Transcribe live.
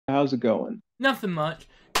How's it going? Nothing much.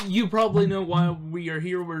 You probably know why we are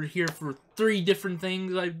here. We're here for 3 different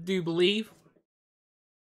things, I do believe.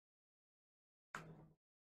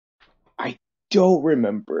 I don't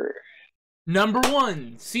remember. Number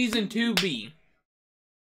 1, Season 2B.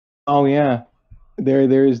 Oh yeah,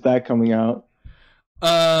 there is that coming out.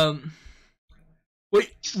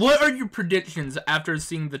 Wait, what are your predictions after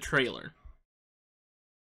seeing the trailer?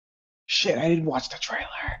 Shit, I didn't watch the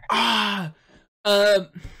trailer.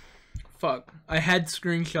 Fuck. I had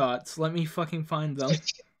screenshots. Let me fucking find them.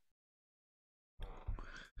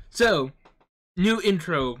 So, new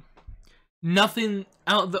intro. Nothing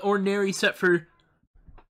out of the ordinary except for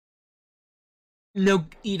no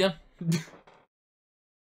Ida.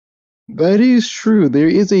 That is true. There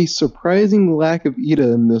is a surprising lack of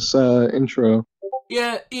Ida in this intro.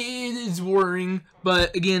 Yeah, it is worrying,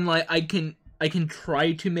 but again, like I can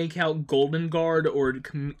try to make out Golden Guard or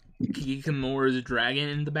Kikimora's dragon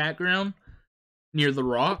in the background near the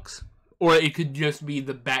rocks, or it could just be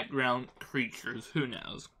the background creatures. Who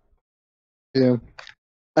knows? Yeah,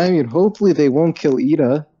 I mean, hopefully they won't kill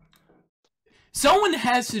Ida. Someone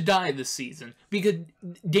has to die this season because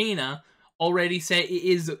Dana already said it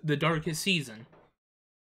is the darkest season.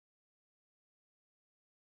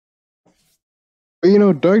 But you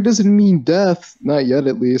know, dark doesn't mean death. Not yet,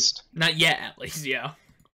 at least. Not yet, at least, yeah.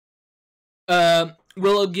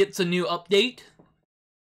 Willow gets a new update.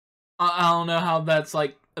 I don't know how that's,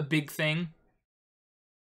 like, a big thing.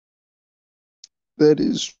 That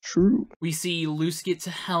is true. We see Luce gets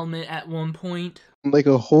a helmet at one point. Like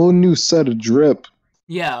a whole new set of drip.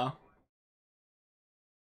 Yeah.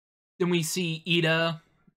 Then we see Ida,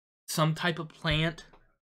 some type of plant.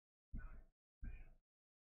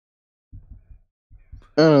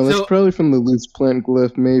 I don't know, that's probably from the loose plant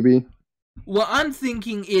glyph, maybe. Well, I'm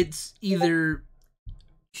thinking it's either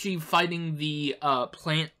she fighting the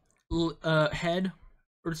plant head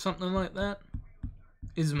or something like that,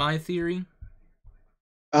 is my theory.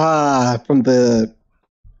 From the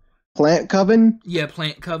plant coven? Yeah,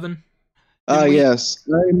 plant coven. Yes.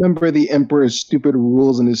 I remember the Emperor's stupid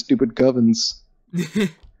rules and his stupid covens.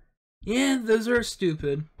 Yeah, those are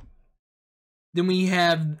stupid. Then we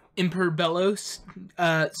have Emperor Belos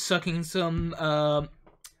sucking some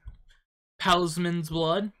Talisman's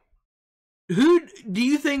blood. Who do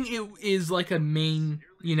you think it is like a main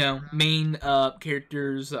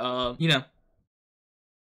character's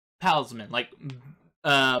talisman? Like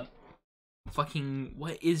fucking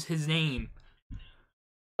what is his name?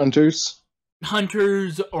 Hunters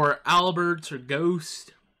or Alberts or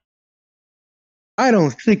Ghost? I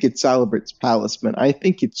don't think it's Albert's talisman. I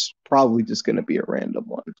think it's probably just going to be a random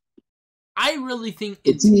one. I really think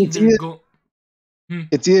it's either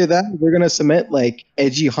It's either that or they're going to cement like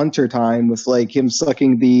edgy hunter time with like him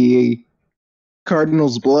sucking the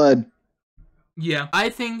cardinal's blood. Yeah, I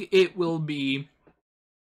think it will be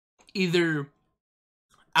either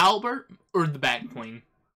Albert or the Bat Queen.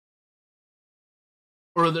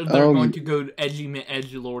 Or they're going to go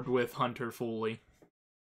edgelord with Hunter fully.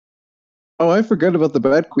 Oh, I forgot about the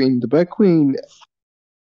Bat Queen. The Bat Queen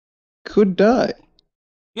could die.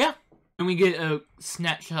 Yeah. And we get a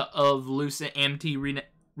snapshot of Luce and Amity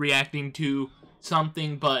reacting to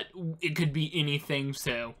something, but it could be anything,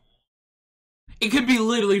 so... It could be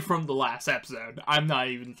literally from the last episode. I'm not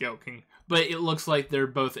even joking. But it looks like they're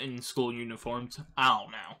both in school uniforms. I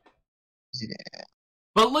don't know. Yeah.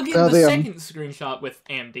 But look at the second screenshot with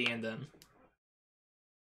Amity and them.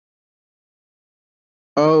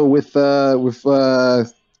 Oh, with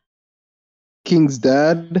King's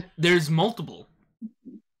dad? There's multiple.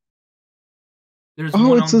 There's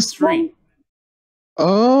one on the street.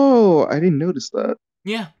 Oh, I didn't notice that.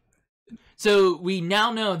 Yeah. So we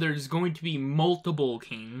now know there's going to be multiple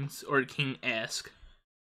kings, or king-esque.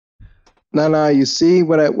 No, you see,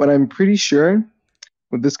 what I'm pretty sure,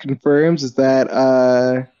 what this confirms is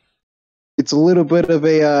that it's a little bit of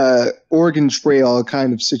a Oregon Trail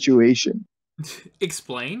kind of situation.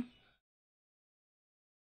 Explain.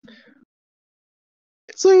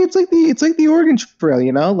 It's like the Oregon Trail,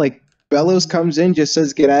 you know? Like Belos comes in, just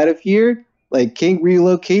says get out of here. Like King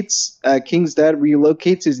relocates, King's dad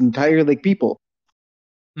relocates his entire like people.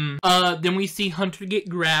 Then we see Hunter get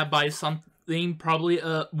grabbed by something, probably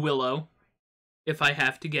a Willow, if I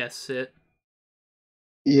have to guess it.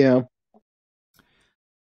 Yeah.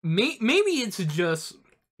 Maybe it's just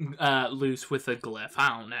Luce with a glyph.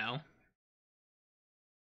 I don't know.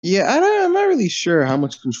 Yeah, I'm not really sure how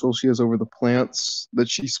much control she has over the plants that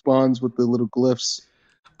she spawns with the little glyphs.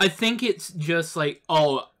 I think it's just like,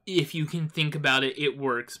 oh, if you can think about it, it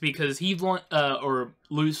works because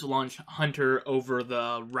Luce launched Hunter over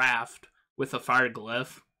the raft with a fire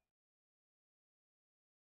glyph.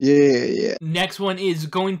 Yeah. Next one is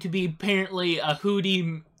going to be apparently a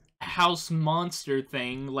Hootie house monster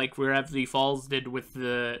thing, like Gravity Falls did with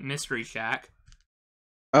the Mystery Shack.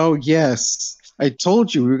 Oh yes, I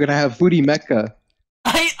told you we were gonna have Foodie Mecca.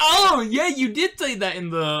 Oh yeah, you did say that in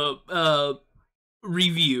the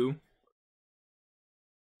review.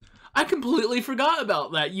 I completely forgot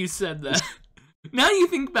about that. You said that. Now you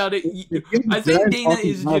think about it, I think Dana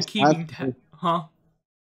is just keeping huh?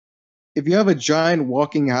 If you have a giant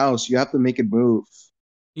walking house, you have to make it move.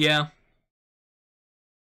 Yeah.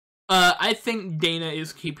 I think Dana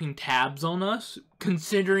is keeping tabs on us,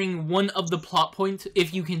 considering one of the plot points,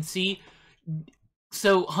 if you can see.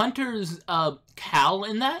 So Hunter's cowl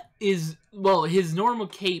in that is, well, his normal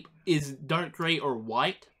cape is dark gray or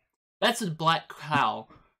white. That's his black cowl.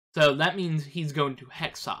 So that means he's going to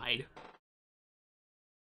Hexside.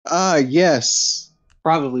 Yes.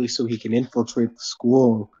 Probably so he can infiltrate the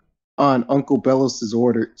school on Uncle Belos'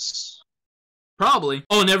 orders. Probably.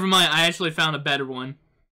 Oh, never mind. I actually found a better one.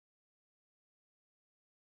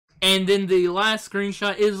 And then the last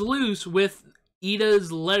screenshot is Loose with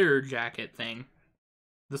Ida's letter jacket thing.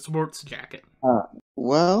 The sports jacket.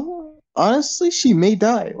 Well, honestly, she may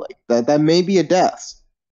die. Like that may be a death.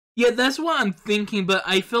 Yeah, that's what I'm thinking, but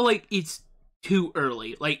I feel like it's too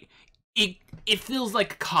early. Like, it feels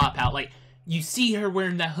like a cop-out. Like, you see her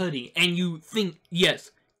wearing that hoodie, and you think,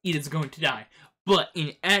 yes, Ida's going to die. But,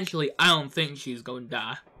 actually, I don't think she's going to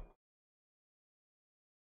die.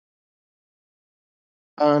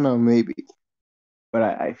 I don't know, maybe. But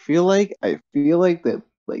I feel like that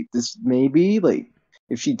like this maybe like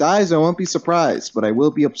if she dies I won't be surprised, but I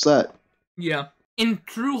will be upset. Yeah. In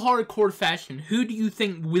true hardcore fashion, who do you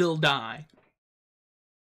think will die?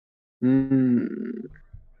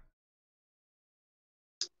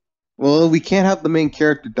 Well, we can't have the main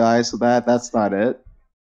character die, so that's not it.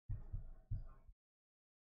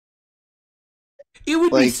 It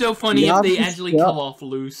would be so funny if they actually kill off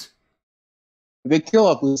Loose. If they kill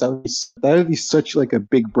off Loose, that would be such like a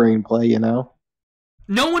big brain play, you know?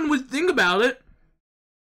 No one would think about it.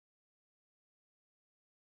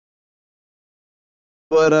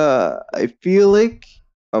 But I feel like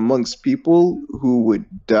amongst people who would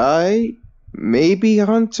die, maybe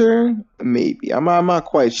Hunter, maybe. I'm not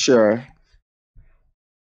quite sure.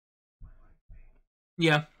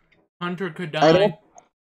 Yeah, Hunter could die.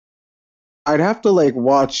 I'd have to like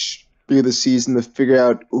watch through the season to figure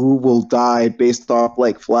out who will die based off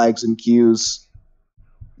like flags and cues.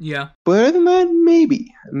 Yeah. But other than that,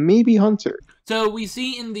 maybe Hunter. So we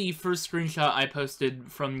see in the first screenshot I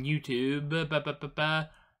posted from YouTube,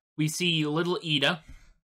 we see little Ida.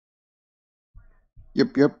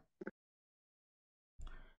 Yep.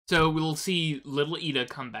 So we'll see little Ida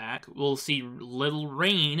come back. We'll see little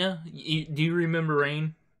Rain. Do you remember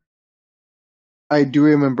Rain? I do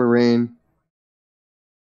remember Rain.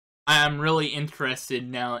 I'm really interested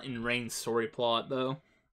now in Rain's story plot, though.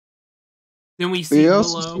 Then we see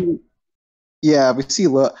Willow. We see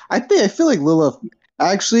Lilith. I feel like Lilith.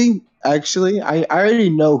 Actually, I already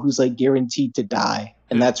know who's like guaranteed to die,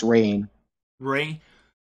 and that's Rain. Rain?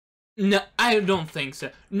 No, I don't think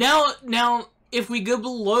so. Now, if we go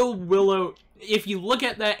below Willow, if you look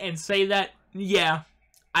at that and say that, yeah,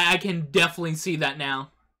 I can definitely see that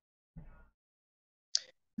now.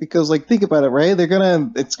 Because, like, think about it, right?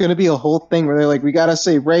 It's gonna be a whole thing where they're like, we gotta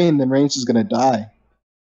save Rain, then Rain's just gonna die.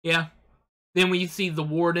 Yeah. Then we see the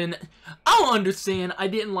Warden. I don't understand. I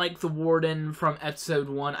didn't like the Warden from episode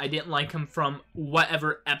 1. I didn't like him from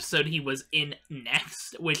whatever episode he was in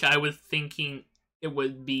next, which I was thinking it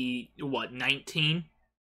would be, what, 19?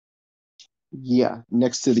 Yeah,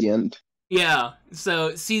 next to the end. Yeah,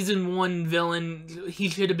 so season 1 villain, he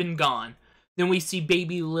should have been gone. Then we see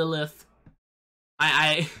baby Lilith.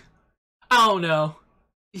 I don't know.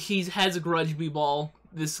 He has a grudge ball.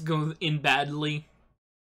 This goes in badly.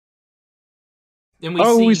 Then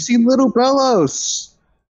we see little Belos.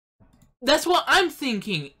 That's what I'm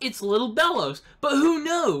thinking. It's little Belos, but who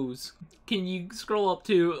knows? Can you scroll up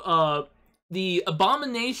to the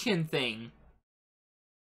Abomination thing?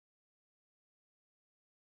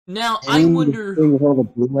 Now I wonder. The thing with all the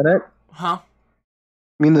blue in it? Huh?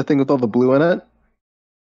 You mean the thing with all the blue in it?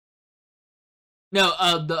 No,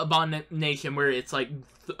 the Abomination, where it's like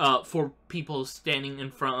 4 people standing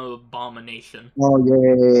in front of Abomination. Oh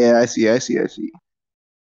yeah. I see.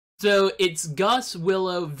 So it's Gus,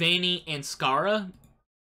 Willow, Vanny, and Skara,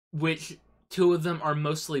 which 2 of them are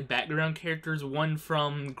mostly background characters. One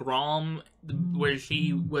from Grom, where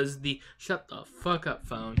she was the shut the fuck up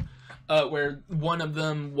phone. Where one of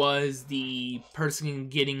them was the person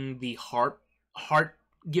getting the heart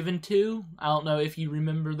given to. I don't know if you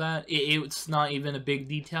remember that. It's not even a big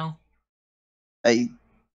detail. I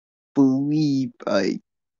believe I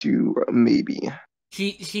do, maybe.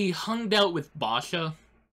 She hung out with Basha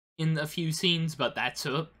in a few scenes, but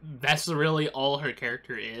that's really all her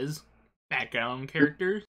character is. Background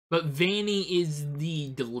character. But Vanny is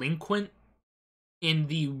the delinquent in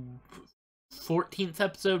the 14th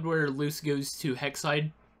episode where Luce goes to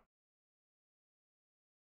Hexside.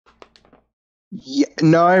 Yeah,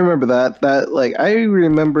 no, I remember that. I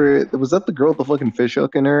remember. Was that the girl with the fucking fish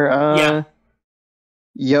hook in her? Yeah.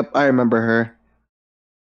 Yep, I remember her.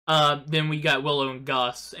 Then we got Willow and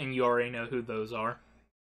Gus, and you already know who those are.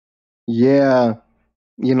 Yeah.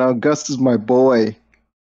 You know, Gus is my boy.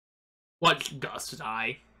 Watch Gus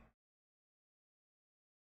die.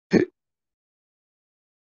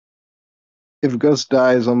 If Gus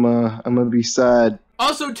dies, I'm gonna be sad.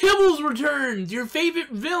 Also, Tibbles returns! Your favorite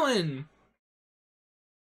villain!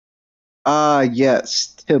 Ah,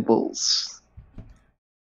 yes, Tibbles.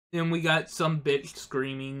 Then we got some bitch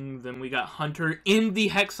screaming. Then we got Hunter in the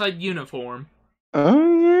Hexside uniform.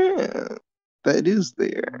 Oh, yeah. That is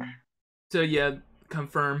there. So, yeah,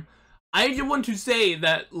 confirm. I just want to say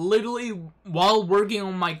that literally while working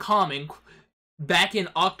on my comic back in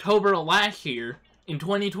October of last year, in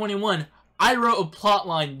 2021, I wrote a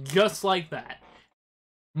plotline just like that.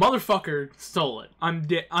 Motherfucker stole it.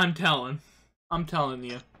 I'm telling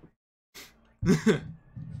you.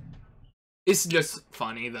 It's just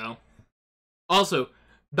funny, though. Also,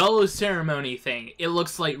 Bella's ceremony thing. It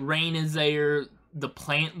looks like Rain is there, the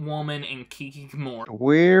plant woman, and Kiki Kimura.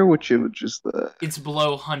 Where? Which image is that? It's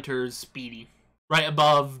below Hunter's Speedy. Right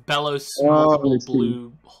above Bella's multiple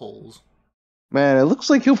blue holes. Man, it looks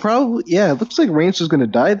like he'll probably... Yeah, it looks like Rain's just gonna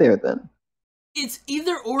die there, then. It's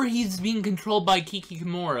either or he's being controlled by Kiki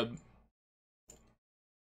Kimura.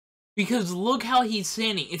 Because look how he's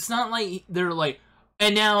standing. It's not like they're like,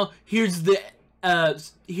 and now here's the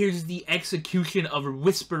execution of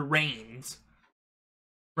Whisper Rains.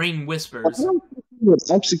 Rain whispers. I don't think he was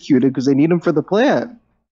executed because they need him for the plan.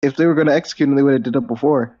 If they were going to execute him, they would have did it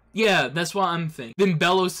before. Yeah, that's what I'm thinking. Then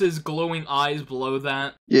Belos' glowing eyes below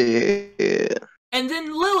that. Yeah. And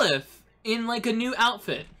then Lilith in like a new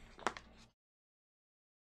outfit.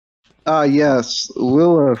 Yes,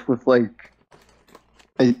 Lilith with like,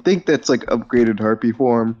 I think that's like upgraded harpy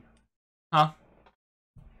form. Huh?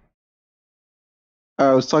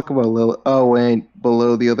 I was talking about Lilith. Oh wait,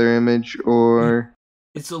 below the other image, or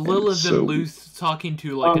it's a Lilith and Luce talking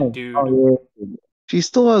to like a dude. Yeah. She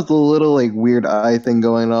still has the little like weird eye thing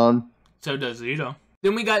going on. So does Ida.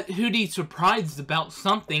 Then we got Hootie surprised about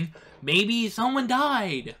something. Maybe someone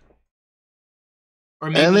died. Or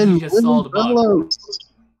maybe he just saw the bug.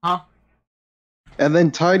 Huh? And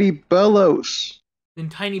then Tiny Bellows. Then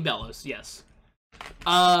Tiny Bellows, yes.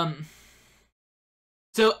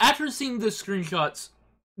 So after seeing the screenshots,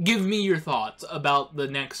 give me your thoughts about the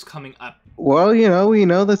next coming up. Well, we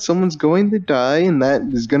know that someone's going to die, and that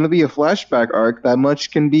is going to be a flashback arc. That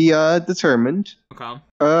much can be determined. Okay.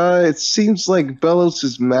 It seems like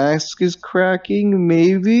Bellows' mask is cracking,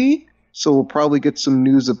 maybe. So we'll probably get some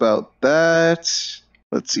news about that.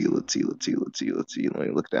 Let's see. Let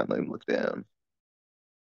me look down.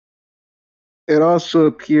 It also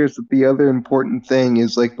appears that the other important thing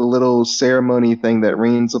is like the little ceremony thing that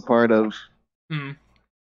Rain's a part of. Hmm.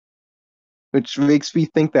 Which makes me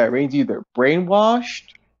think that Rain's either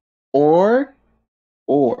brainwashed or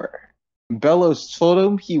Bellows told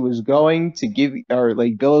him he was going to give, or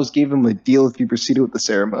like Bellows gave him a deal if he proceeded with the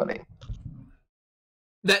ceremony.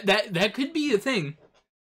 That could be a thing.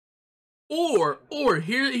 Or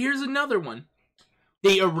here's another one.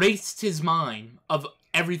 They erased his mind of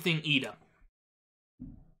everything Ida.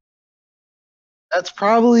 That's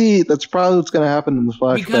probably what's going to happen in the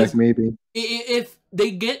flashback, because maybe. If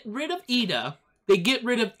they get rid of Ida, they get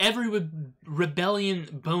rid of every rebellion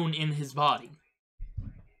bone in his body.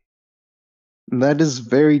 That is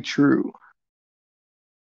very true.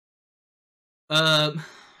 Sorry,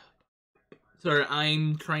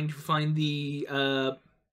 I'm trying to find the,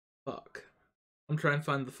 fuck. I'm trying to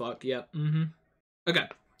find the fuck, yep, Okay,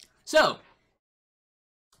 so,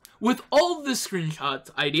 with all the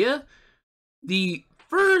screenshots idea, the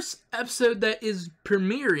first episode that is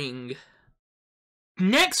premiering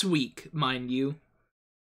next week, mind you,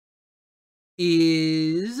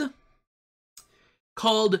 is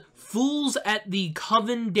called Fools at the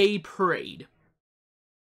Coven Day Parade.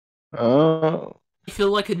 Oh. I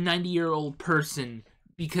feel like a 90-year-old person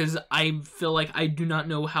because I feel like I do not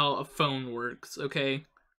know how a phone works, okay?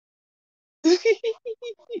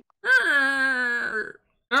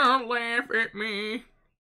 Don't laugh at me.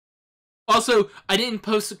 Also, I didn't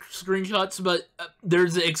post the screenshots, but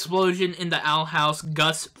there's an explosion in the Owl House,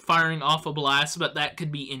 Gus firing off a blast, but that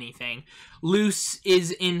could be anything. Luce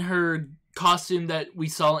is in her costume that we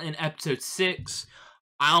saw in episode 6.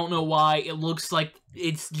 I don't know why. It looks like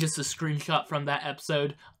it's just a screenshot from that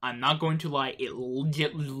episode. I'm not going to lie. It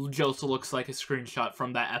just looks like a screenshot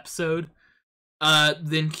from that episode.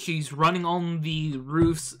 Then she's running on the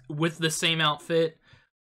roofs with the same outfit.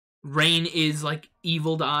 Rain is like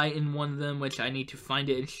Evil Eye in one of them, which I need to find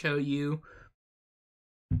it and show you.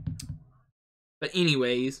 But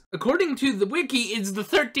anyways, according to the wiki, it's the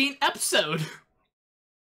 13th episode.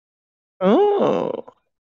 Oh.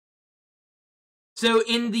 So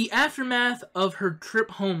in the aftermath of her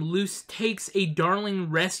trip home, Luce takes a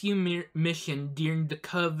Darling rescue mission during the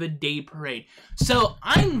COVID Day Parade. So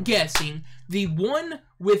I'm guessing the one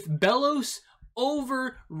with Bellows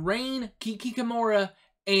over Rain, Kikikamora,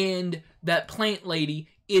 and that plant lady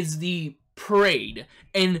is the parade.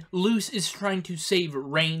 And Luce is trying to save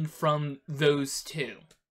Rain from those two.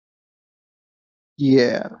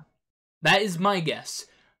 Yeah. That is my guess.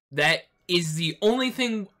 That is the only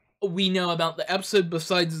thing we know about the episode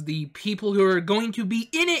besides the people who are going to be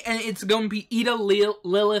in it, and it's going to be Ida,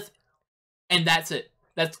 Lilith, and that's it.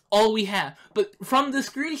 That's all we have. But from the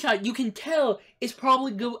screenshot, you can tell it's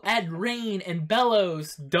probably go add Rain and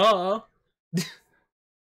Bellows. Duh.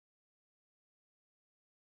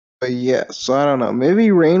 But yeah, so I don't know.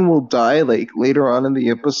 Maybe Rain will die like later on in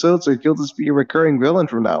the episodes, or he'll just be a recurring villain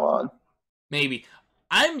from now on. Maybe.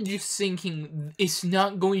 I'm just thinking it's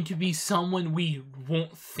not going to be someone we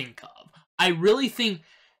won't think of. I really think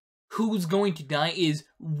who's going to die is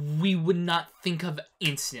we would not think of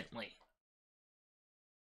instantly.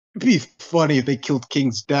 It'd be funny if they killed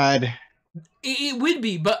King's dad. It would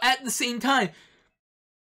be, but at the same time,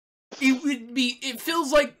 it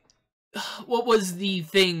feels like, what was the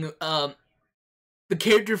thing, the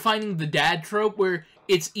character finding the dad trope, where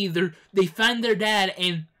it's either they find their dad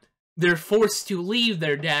and they're forced to leave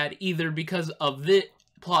their dad either because of the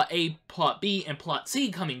plot A, plot B, and plot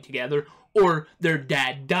C coming together, or their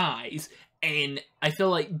dad dies. And I feel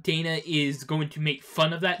like Dana is going to make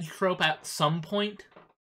fun of that trope at some point.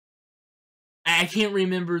 I can't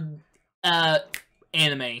remember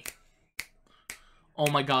anime. Oh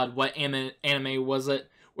my god, what anime was it?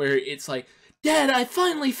 Where it's like, Dad, I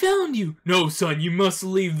finally found you! No, son, you must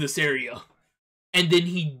leave this area. And then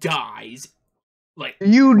he dies. Like,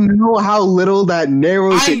 you know how little that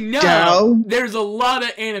narrows it down? There's a lot of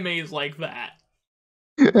animes like that.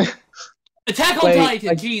 Attack on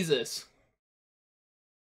Titan, Jesus.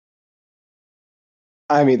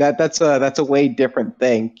 I mean, that's a way different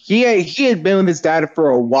thing. He had been with his dad for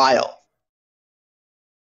a while.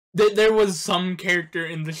 There was some character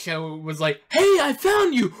in the show who was like, hey, I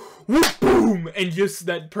found you! Whoop, boom! And just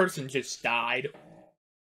that person just died.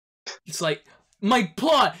 It's like, my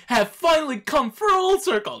plot have finally come full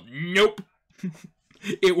circle. Nope.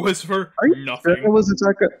 It was for nothing. Sure it was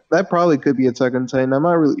that probably could be Attack on Titan. I'm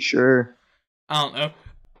not really sure. I don't know.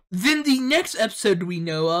 Then the next episode we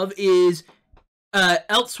know of is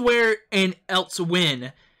Elsewhere and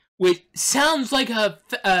Elsewhen, which sounds like a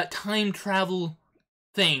time travel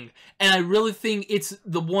thing. And I really think it's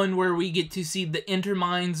the one where we get to see the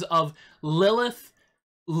interminds of Lilith,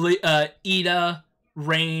 Ida,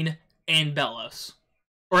 Rain, and Bellows.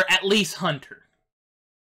 Or at least Hunter.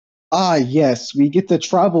 Ah, yes, we get to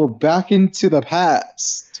travel back into the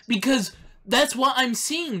past. Because that's what I'm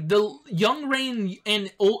seeing. The young Rain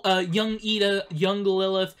and young Ida, young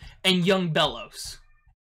Lilith, and young Bellows.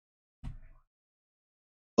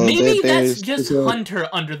 Maybe that's just Hunter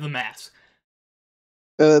under the mask.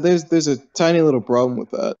 There's a tiny little problem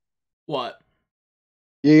with that. What?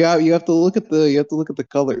 You have to look at the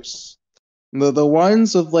colors. The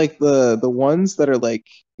ones of like the ones that are like,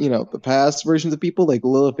 you know, the past versions of people like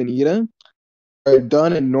Lilith and Ida are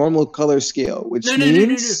done in normal color scale, which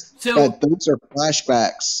means that those are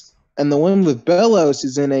flashbacks. And the one with Bellows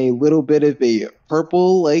is in a little bit of a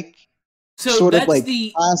purple, like sort of like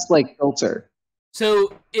past like filter.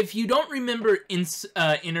 So if you don't remember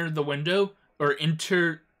Enter the Window or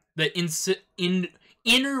Enter the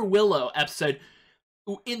Inner Willow episode,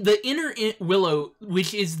 in the Inner Willow,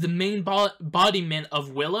 which is the main embodiment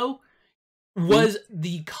of Willow, was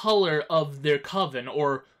the color of their coven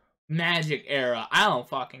or magic era. I don't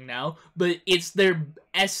fucking know, but it's their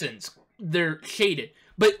essence. They're shaded,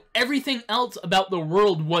 but everything else about the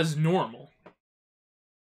world was normal.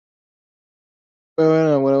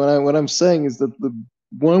 What I'm saying is that the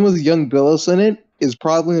one with young Bellows in it is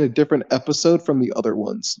probably in a different episode from the other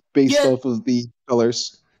ones, based off of the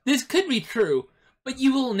colors. This could be true, but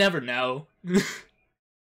you will never know.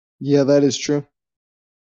 Yeah, that is true.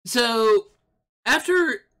 So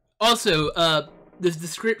after also this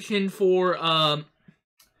description for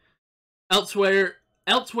elsewhere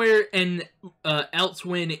and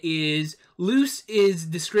elsewhen is Luce is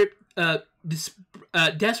desperate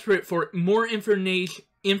for more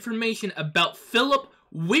information about Philip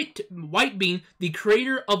Whitebeam, the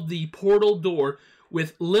creator of the portal door.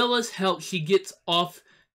 With Lila's help, she gets off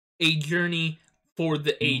a journey for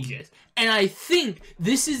the ages. And I think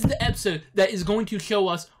this is the episode that is going to show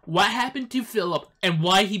us what happened to Philip and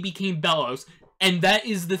why he became Bellows. And that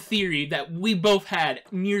is the theory that we both had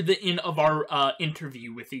near the end of our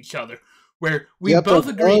interview with each other, where we both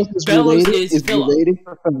agreed Bellows is Philip. Related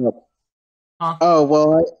to Philip. Huh? Oh,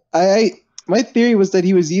 well, my theory was that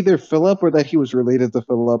he was either Philip or that he was related to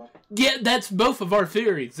Philip. Yeah, that's both of our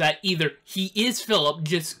theories, that either he is Philip,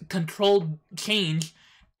 just controlled change,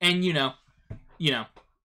 and, you know,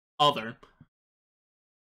 other.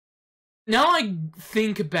 Now I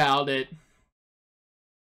think about it,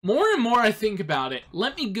 more and more I think about it,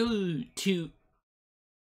 let me go to...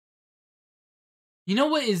 You know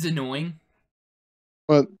what is annoying?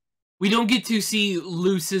 What? We don't get to see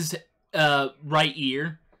Luce's right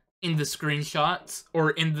ear in the screenshots,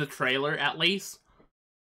 or in the trailer at least.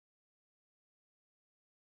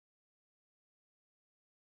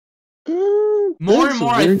 More and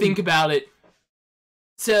more I think about it.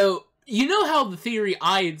 So, you know how the theory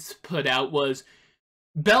I put out was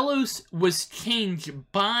Bellows was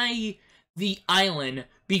changed by the island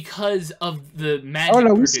because of the magic. Oh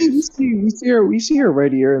no, we see her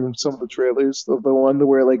right here in some of the trailers. The one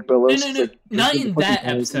where like Bellows. No, not in that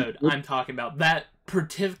episode. I'm talking about that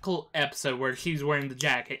particular episode where she's wearing the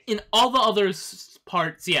jacket. In all the other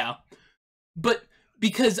parts, yeah, but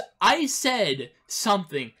because I said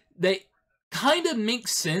something that kind of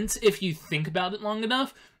makes sense if you think about it long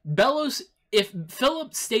enough. Bellows, if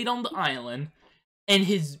Philip stayed on the island and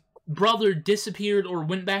his brother disappeared or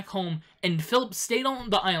went back home and Philip stayed on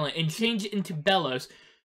the island and changed into Bellows,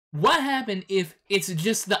 what happened if it's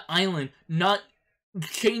just the island not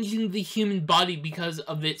changing the human body because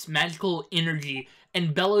of its magical energy,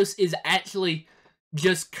 and Bellows is actually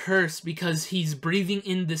just cursed because he's breathing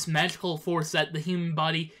in this magical force that the human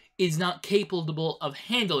body is not capable of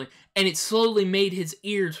handling, and it slowly made his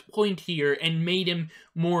ears pointier and made him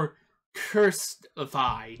more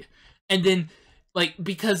cursified. And then, like,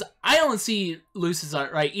 because I don't see Luce's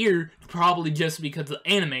right ear, probably just because of the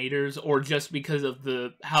animators, or just because of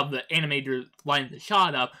how the animators lined the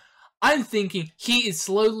shot up, I'm thinking he is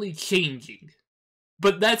slowly changing.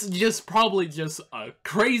 But that's just probably just a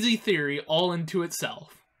crazy theory all into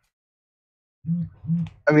itself.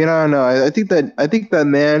 I mean, I don't know. I think that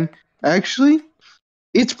man, actually,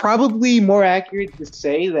 it's probably more accurate to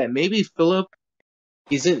say that maybe Philip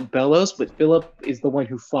isn't Bellows, but Philip is the one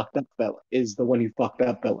who fucked up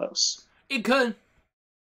Bellows. It could.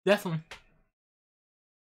 Definitely.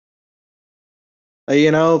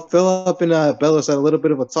 Philip and Bellows had a little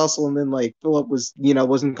bit of a tussle, and then like Philip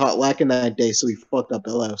wasn't caught lacking that day, so he fucked up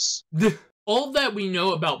Bellows. All that we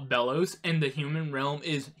know about Bellows and the human realm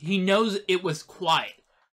is he knows it was quiet.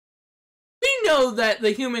 We know that the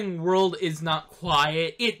human world is not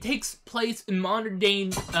quiet. It takes place in modern day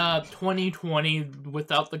 2020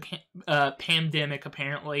 without the pandemic,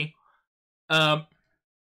 apparently. So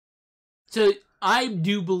I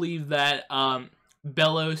do believe that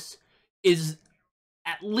Bellows is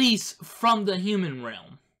at least from the human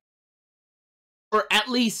realm. Or at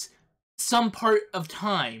least some part of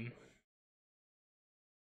time.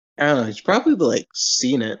 I don't know, he's probably like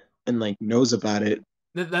seen it and like knows about it.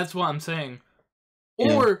 That's what I'm saying.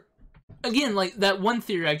 Yeah. Or, again, like that one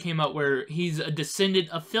theory I came up where he's a descendant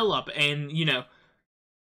of Philip, and,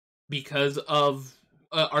 because of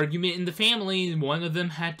an argument in the family, one of them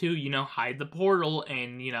had to, hide the portal,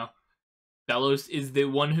 and, Bellows is the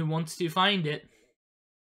one who wants to find it.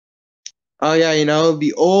 Oh yeah,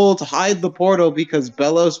 the old hide the portal because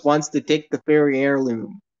Bellows wants to take the fairy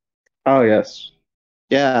heirloom. Oh yes.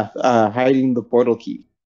 Yeah, hiding the portal key.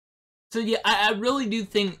 So yeah, I really do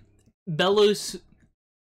think Bellows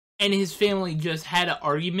and his family just had an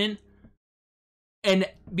argument, and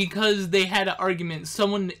because they had an argument,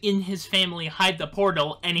 someone in his family hid the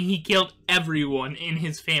portal, and he killed everyone in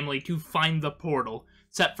his family to find the portal,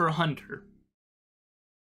 except for Hunter.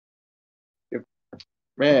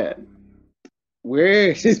 Man,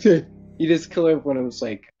 where he just killed everyone and was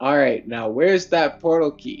like, alright, now where's that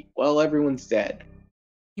portal key? Well, everyone's dead.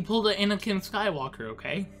 He pulled an Anakin Skywalker,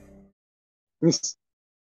 okay?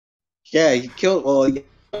 Yeah, he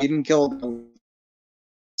didn't kill them.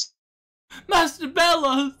 Master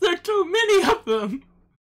Bellows, there are too many of them!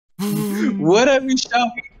 Whatever,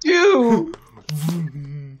 shall we do.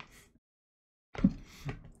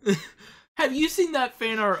 Have you seen that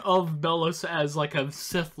fan art of Bellos as like a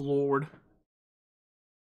Sith Lord?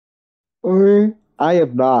 I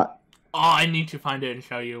have not. Oh, I need to find it and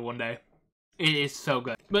show you one day. It is so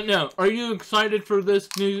good. But no, are you excited for this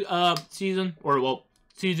new season? Or, well,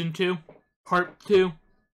 season 2? Part 2?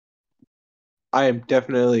 I am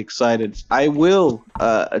definitely excited. I will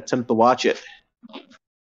attempt to watch it.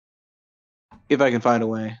 If I can find a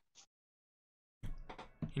way.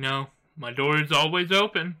 You know, my door is always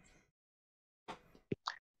open.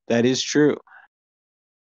 That is true.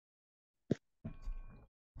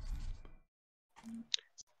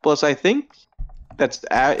 Plus, I think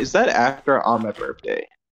is that after on my birthday?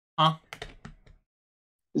 Huh?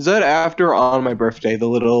 Is that after on my birthday? The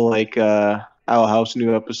little like Owl House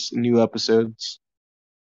new episodes.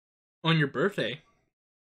 On your birthday?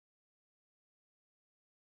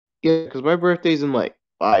 Yeah, because my birthday's in like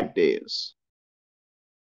 5 days.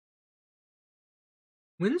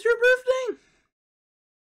 When's your birthday?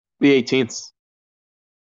 The 18th.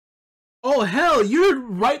 Oh hell, you're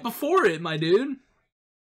right before it, my dude.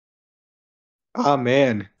 Oh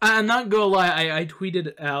man. I'm not gonna lie, I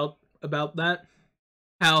tweeted out about that.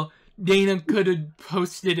 How Dana could have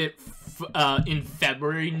posted it in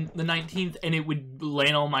February the 19th and it would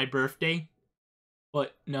land on my birthday.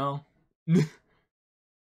 But no.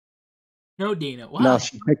 No, Dana. Why? No,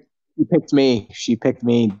 she picked me. She picked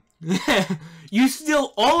me. You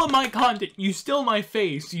steal all of my content, you steal my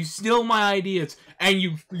face, you steal my ideas, and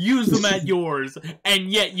you use them at yours, and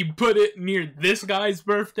yet you put it near this guy's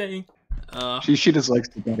birthday? She just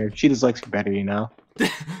likes me better. She just likes me better, you know?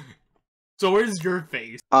 So where's your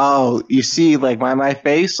face? Oh, you see, like, my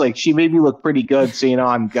face? Like, she made me look pretty good, so you know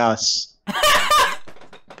I'm Gus.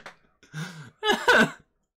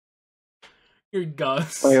 You're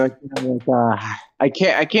Gus. Like, I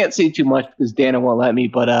can't say too much because Dana won't let me,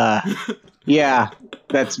 but, yeah,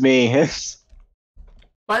 that's me.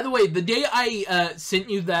 By the way, the day I sent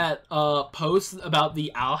you that post about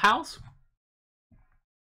the Owl House,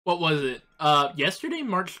 what was it? Yesterday,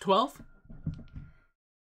 March 12th?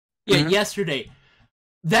 Yeah, yesterday.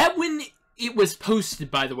 That when it was posted,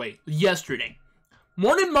 by the way, yesterday.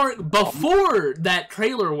 Morning Mark, before that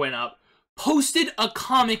trailer went up, posted a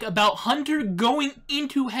comic about Hunter going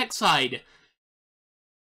into Hexside.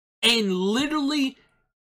 And literally,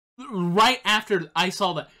 right after I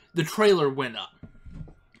saw that, the trailer went up.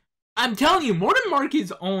 I'm telling you, Morning Mark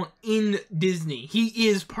is in Disney. He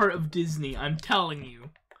is part of Disney, I'm telling you.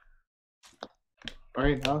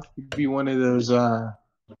 Right now, it'd be one of those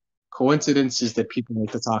coincidences that people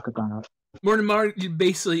like to talk about. Morning Mark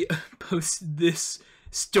basically posted this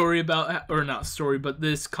story about, or not story, but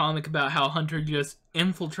this comic about how Hunter just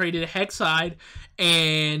infiltrated Hexside,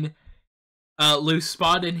 and Lou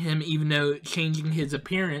spotted him even though changing his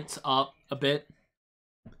appearance up a bit.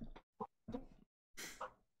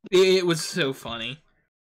 It was so funny.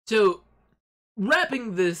 So,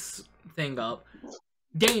 wrapping this thing up,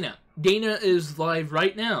 Dana is live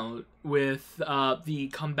right now with the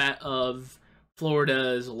comeback of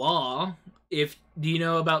Florida's law. Do you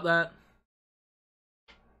know about that?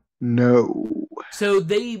 No. So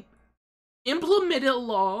they implemented a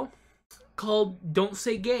law called "Don't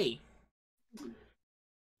Say Gay."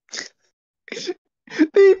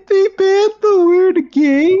 They banned the word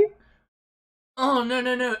gay? Oh,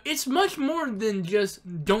 no. It's much more than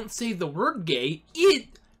just don't say the word gay. It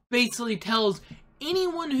basically tells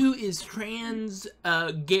anyone who is trans,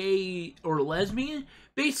 gay, or lesbian,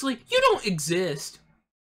 basically, you don't exist.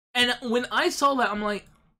 And when I saw that, I'm like,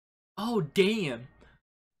 oh, damn.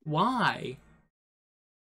 Why?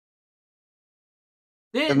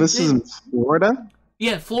 And this is in Florida?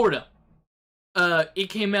 Yeah, Florida. It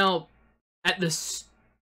came out at the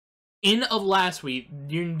end of last week,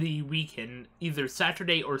 during the weekend, either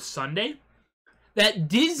Saturday or Sunday, that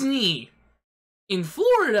Disney in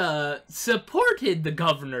Florida supported the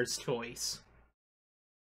governor's choice.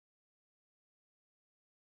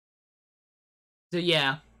 So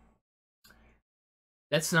yeah,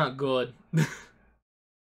 that's not good.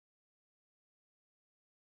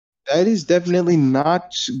 That is definitely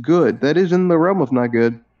not good. That is in the realm of not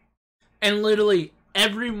good. And literally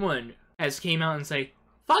everyone has came out and say,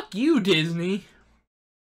 "Fuck you, Disney."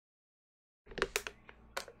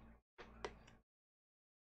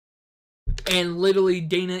 And literally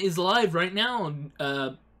Dana is live right now,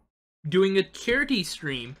 doing a charity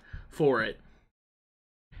stream for it.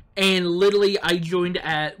 And literally I joined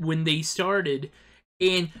when they started,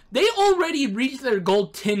 and they already reached their goal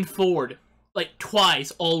tenfold. Like,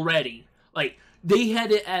 twice already. Like, they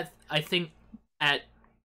had it at, I think, at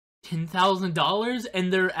 $10,000,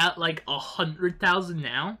 and they're at like 100,000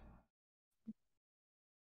 now.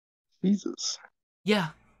 Jesus. Yeah.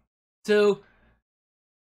 So,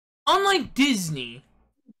 unlike Disney,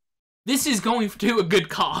 this is going to a good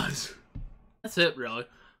cause. That's it, really.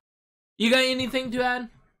 You got anything to add?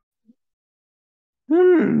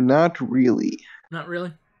 Not really. Not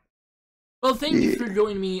really? Well, thank you for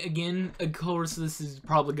joining me again. Of course, this is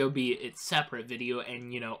probably going to be its separate video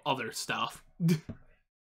and, other stuff.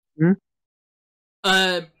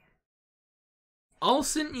 I'll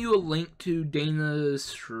send you a link to Dana's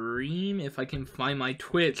stream if I can find my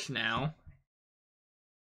Twitch now.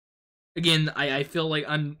 Again, I feel like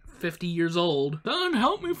I'm 50 years old. Son,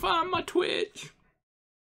 help me find my Twitch.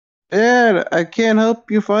 Dad, I can't help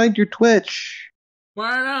you find your Twitch.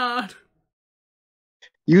 Why not?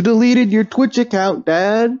 You deleted your Twitch account,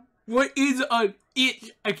 Dad. What is a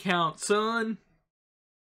itch account, son?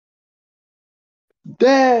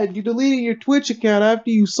 Dad, you deleted your Twitch account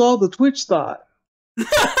after you saw the Twitch thought.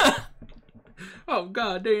 Oh,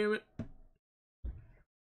 god damn it.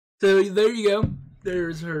 So, there you go.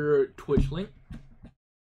 There's her Twitch link.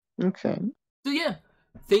 Okay. So, yeah.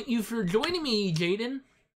 Thank you for joining me, Jaden.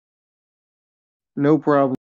 No problem.